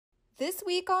This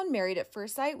week on Married at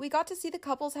First Sight, we got to see the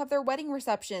couples have their wedding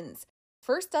receptions.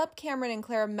 First up, Cameron and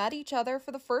Clare met each other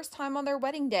for the first time on their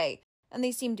wedding day, and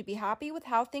they seemed to be happy with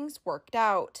how things worked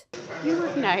out. You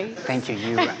look nice. Thank you.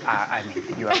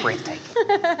 You are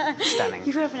breathtaking. Stunning.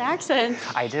 You have an accent.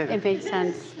 I do. It makes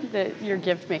sense that your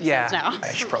gift makes sense now.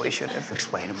 I probably should have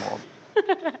explained it more.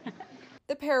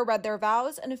 The pair read their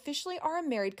vows and officially are a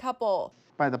married couple.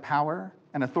 By the power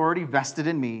and authority vested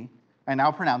in me, I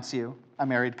now pronounce you a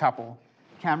married couple.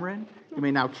 Cameron, you may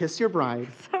now kiss your bride,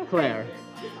 Claire.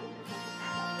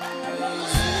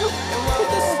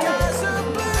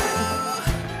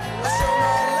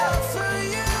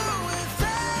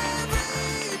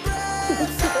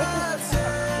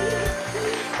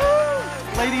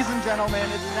 Ladies and gentlemen,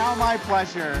 it's now my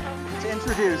pleasure to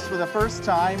introduce for the first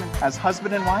time as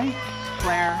husband and wife,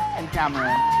 Clare and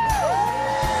Cameron.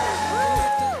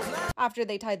 After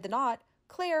they tied the knot,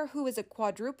 Clare, who is a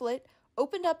quadruplet,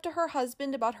 opened up to her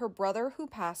husband about her brother who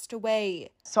passed away.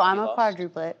 So I'm a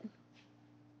quadruplet.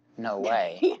 No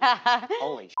way. Yeah.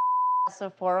 Holy shit. So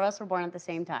 4 of us were born at the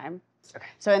same time. Okay.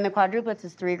 So in the quadruplets,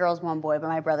 it's 3 girls, 1 boy, but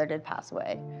my brother did pass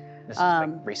away. This is like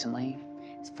recently?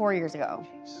 It's 4 years ago.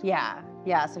 Jeez.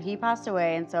 Yeah. So he passed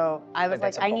away, and so I was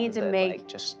like, I need to make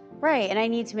right, and I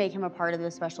need to make him a part of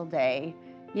this special day,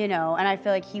 you know. And I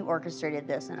feel like he orchestrated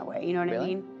this in a way. You know what I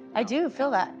mean? I do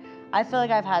feel that. I feel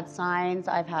like I've had signs.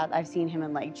 I've seen him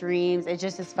in like dreams. It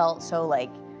just has felt so like.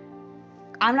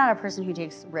 I'm not a person who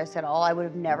takes risks at all. I would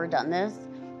have never done this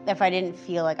if I didn't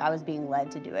feel like I was being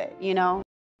led to do it, you know?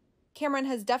 Cameron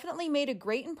has definitely made a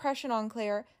great impression on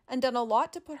Clare and done a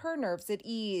lot to put her nerves at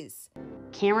ease.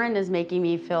 Cameron is making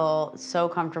me feel so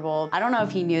comfortable. I don't know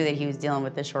if he knew that he was dealing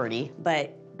with the shorty,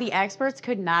 but the experts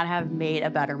could not have made a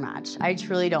better match. I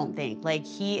truly don't think. Like,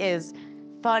 he is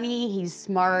funny, he's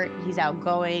smart, he's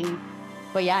outgoing.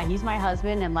 But yeah, he's my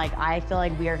husband, and like, I feel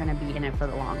like we are gonna be in it for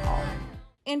the long haul.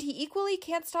 And he equally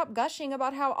can't stop gushing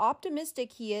about how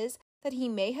optimistic he is that he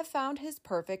may have found his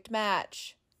perfect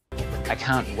match. I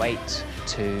can't wait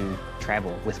to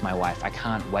travel with my wife. I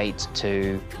can't wait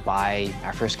to buy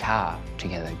our first car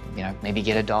together, you know, maybe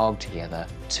get a dog together,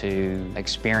 to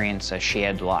experience a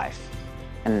shared life.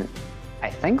 And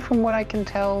I think from what I can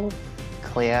tell,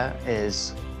 Claire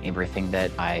is everything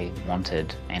that I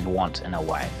wanted and want in a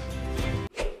wife.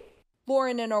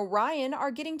 Lauren and Orion are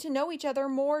getting to know each other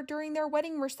more during their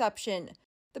wedding reception.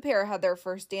 The pair had their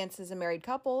first dance as a married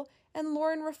couple, and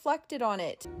Lauren reflected on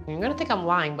it. You're gonna think I'm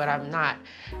lying, but I'm not.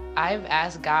 I've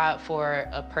asked God for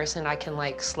a person I can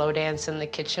like slow dance in the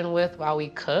kitchen with while we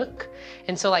cook.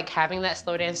 And so like having that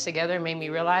slow dance together made me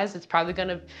realize it's probably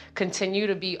gonna continue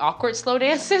to be awkward slow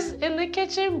dances in the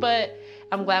kitchen, but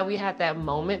I'm glad we had that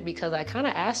moment because I kind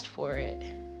of asked for it.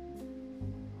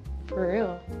 For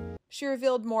real. She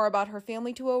revealed more about her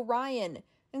family to Orion,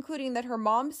 including that her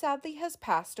mom sadly has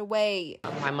passed away.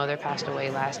 My mother passed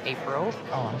away last April.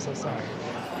 Oh, I'm so sorry.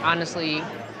 Honestly,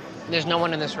 there's no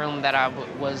one in this room that I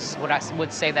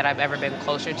would say that I've ever been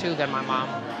closer to than my mom.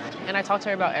 And I talked to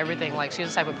her about everything. Like, she's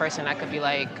the type of person I could be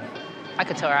like, I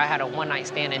could tell her I had a one-night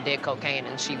stand and did cocaine,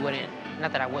 and she wouldn't.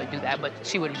 Not that I would do that, but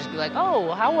she would just be like,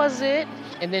 oh, how was it?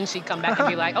 And then she'd come back and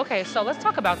be like, okay, so let's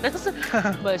talk about this.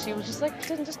 But she was just like,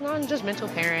 just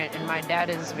non-judgmental parent, and my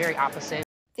dad is very opposite.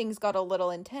 Things got a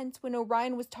little intense when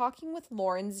Orion was talking with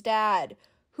Lauren's dad,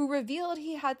 who revealed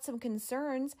he had some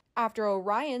concerns after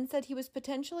Orion said he was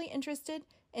potentially interested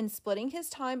in splitting his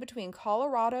time between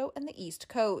Colorado and the East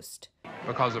Coast.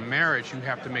 Because of marriage, you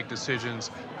have to make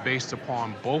decisions based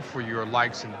upon both of your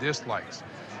likes and dislikes.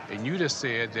 And you just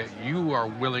said that you are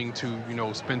willing to, you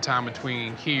know, spend time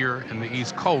between here and the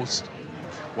East Coast.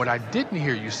 What I didn't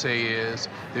hear you say is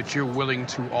that you're willing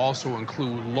to also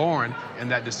include Lauren in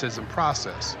that decision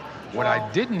process. What I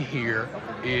didn't hear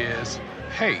is,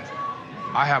 hey,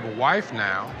 I have a wife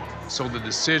now, so the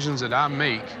decisions that I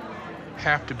make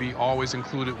have to be always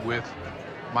included with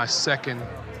my second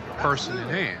person in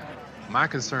hand. My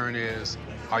concern is,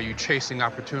 are you chasing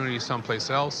opportunities someplace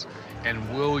else?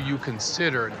 And will you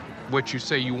consider what you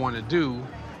say you want to do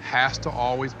has to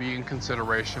always be in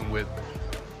consideration with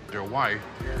your wife?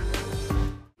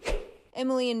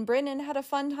 Emily and Brennan had a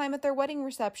fun time at their wedding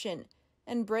reception,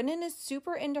 and Brennan is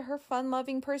super into her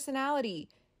fun-loving personality,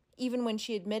 even when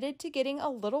she admitted to getting a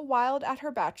little wild at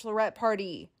her bachelorette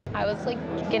party. I was like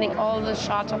getting all the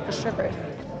shots off the strippers.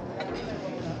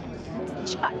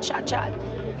 Shot, shot, shot.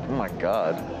 Oh my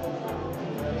God.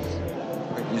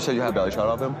 You said you had a belly shot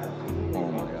off him? Oh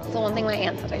my God. It's the one thing my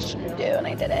aunt said I shouldn't do, and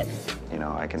I did it. You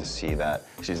know, I can see that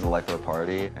she's the life of the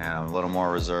party, and I'm a little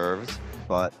more reserved,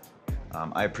 but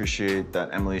I appreciate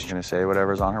that Emily's gonna say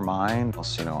whatever's on her mind.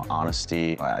 Also, you know,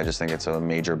 honesty. I just think it's a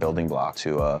major building block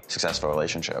to a successful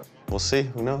relationship. We'll see,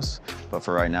 who knows? But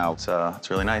for right now, it's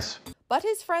really nice. But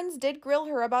his friends did grill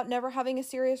her about never having a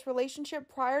serious relationship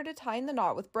prior to tying the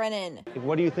knot with Brennan.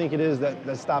 What do you think it is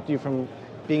that stopped you from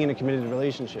being in a committed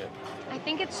relationship? I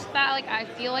think it's just that, like, I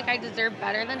feel like I deserve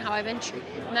better than how I've been treated.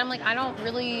 And I'm like, I don't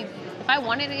really, if I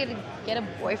wanted to get a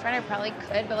boyfriend, I probably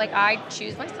could, but like, I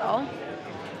choose myself.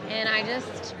 And I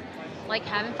just, like,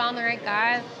 haven't found the right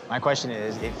guy. My question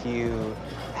is, if you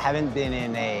haven't been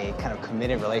in a kind of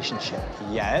committed relationship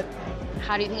yet.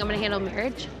 How do you think I'm gonna handle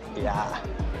marriage? Yeah.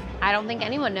 I don't think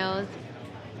anyone knows,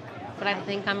 but I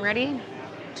think I'm ready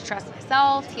to trust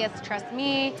myself. He has to trust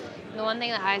me. The one thing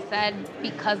that I said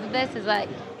because of this is that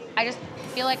I just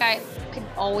feel like I could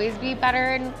always be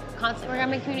better in constant work on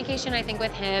my communication. I think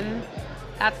with him,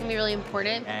 that's gonna be really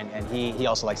important. And he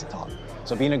also likes to talk.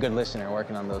 So being a good listener,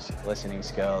 working on those listening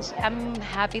skills. I'm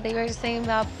happy that you were just saying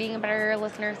about being a better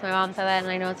listener. So my mom said that,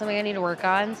 and I know it's something I need to work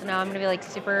on. So now I'm gonna be like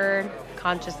super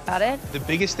conscious about it. The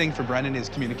biggest thing for Brennan is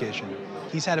communication.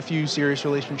 He's had a few serious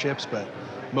relationships, but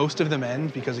most of them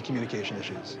end because of communication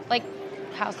issues. Like,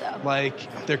 how so?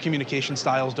 Like, their communication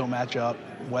styles don't match up,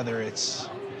 whether it's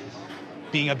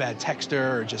being a bad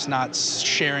texter or just not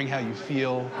sharing how you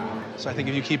feel. So I think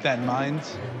if you keep that in mind,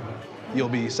 you'll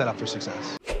be set up for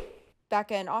success.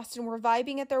 Becca and Austin were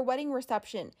vibing at their wedding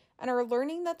reception and are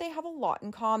learning that they have a lot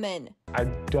in common. I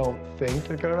don't think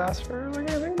they could have asked for like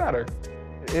anything better.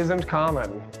 It isn't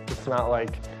common. It's not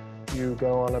like you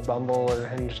go on a Bumble or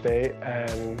Hinge date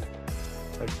and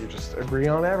like you just agree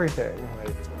on everything.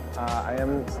 Like, I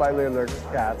am slightly allergic to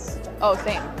cats. Oh,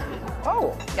 same.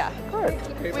 Oh, yeah.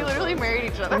 Good. We literally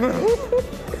married each other.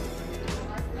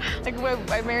 Like,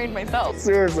 I married myself.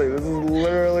 Seriously, this is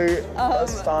literally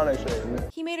astonishing.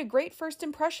 He made a great first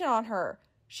impression on her.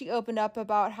 She opened up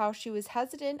about how she was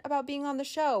hesitant about being on the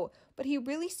show, but he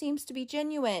really seems to be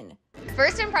genuine.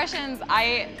 First impressions,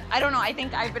 I don't know, I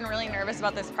think I've been really nervous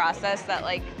about this process that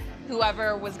like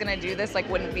whoever was gonna do this like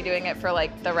wouldn't be doing it for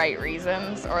like the right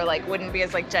reasons or like wouldn't be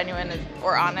as like genuine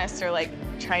or honest or like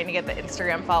trying to get the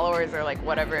Instagram followers or like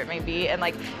whatever it may be. And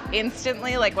like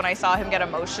instantly, like when I saw him get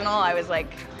emotional, I was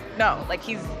like, no, like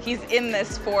he's in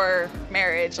this for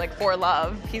marriage, like for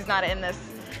love. He's not in this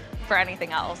for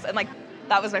anything else. And like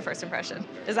that was my first impression,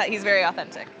 is that he's very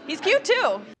authentic. He's cute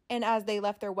too. And as they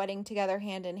left their wedding together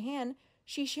hand in hand,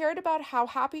 she shared about how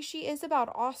happy she is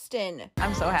about Austin.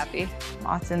 I'm so happy.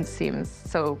 Austin seems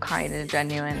so kind and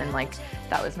genuine, and like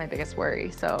that was my biggest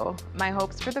worry. So my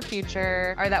hopes for the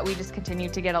future are that we just continue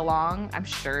to get along. I'm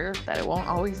sure that it won't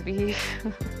always be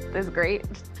this great,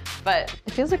 but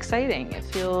it feels exciting. It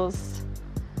feels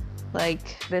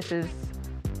like this is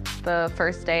the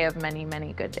first day of many,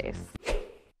 many good days.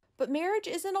 But marriage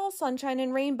isn't all sunshine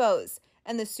and rainbows.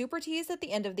 And the super tease at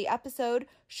the end of the episode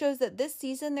shows that this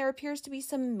season there appears to be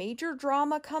some major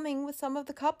drama coming with some of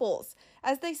the couples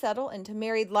as they settle into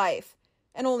married life.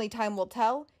 And only time will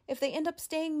tell if they end up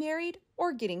staying married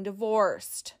or getting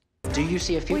divorced. Do you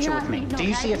see a future with me? No, Do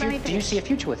you see a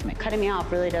future with me? Cutting me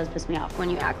off really does piss me off. When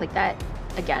you act like that,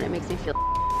 again, it makes me feel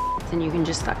and you can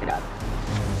just suck it up.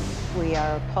 We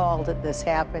are appalled that this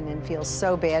happened and feel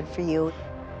so bad for you.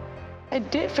 I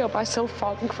did feel myself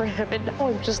falling for him, and now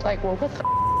I'm just like, well, what the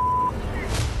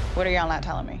What are y'all not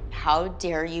telling me? How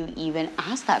dare you even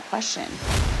ask that question?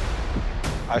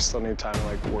 I still need time to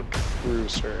like work through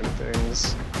certain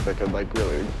things that could like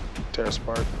really tear us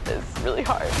apart. It's really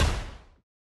hard.